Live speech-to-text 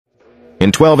In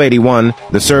 1281,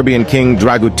 the Serbian king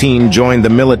Dragutin joined the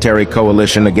military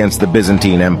coalition against the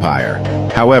Byzantine Empire.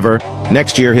 However,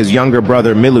 next year his younger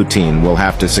brother Milutin will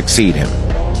have to succeed him.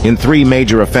 In 3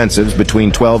 major offensives between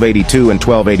 1282 and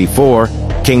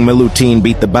 1284, King Milutin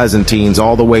beat the Byzantines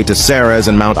all the way to Ceres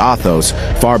and Mount Athos,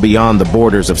 far beyond the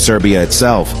borders of Serbia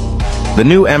itself. The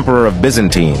new emperor of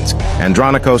Byzantines,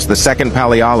 Andronikos II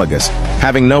Palaeologus,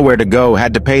 having nowhere to go,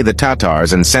 had to pay the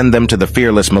Tatars and send them to the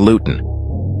fearless Milutin.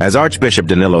 As Archbishop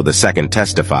Danilo II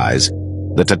testifies,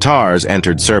 the Tatars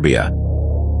entered Serbia.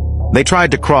 They tried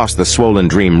to cross the swollen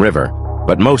Dream River,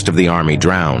 but most of the army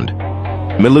drowned.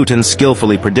 Milutin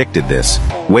skillfully predicted this,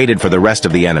 waited for the rest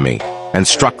of the enemy, and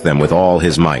struck them with all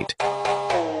his might.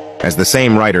 As the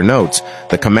same writer notes,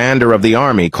 the commander of the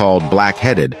army, called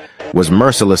Black-Headed, was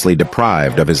mercilessly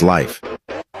deprived of his life.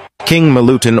 King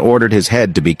Milutin ordered his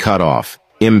head to be cut off,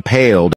 impaled,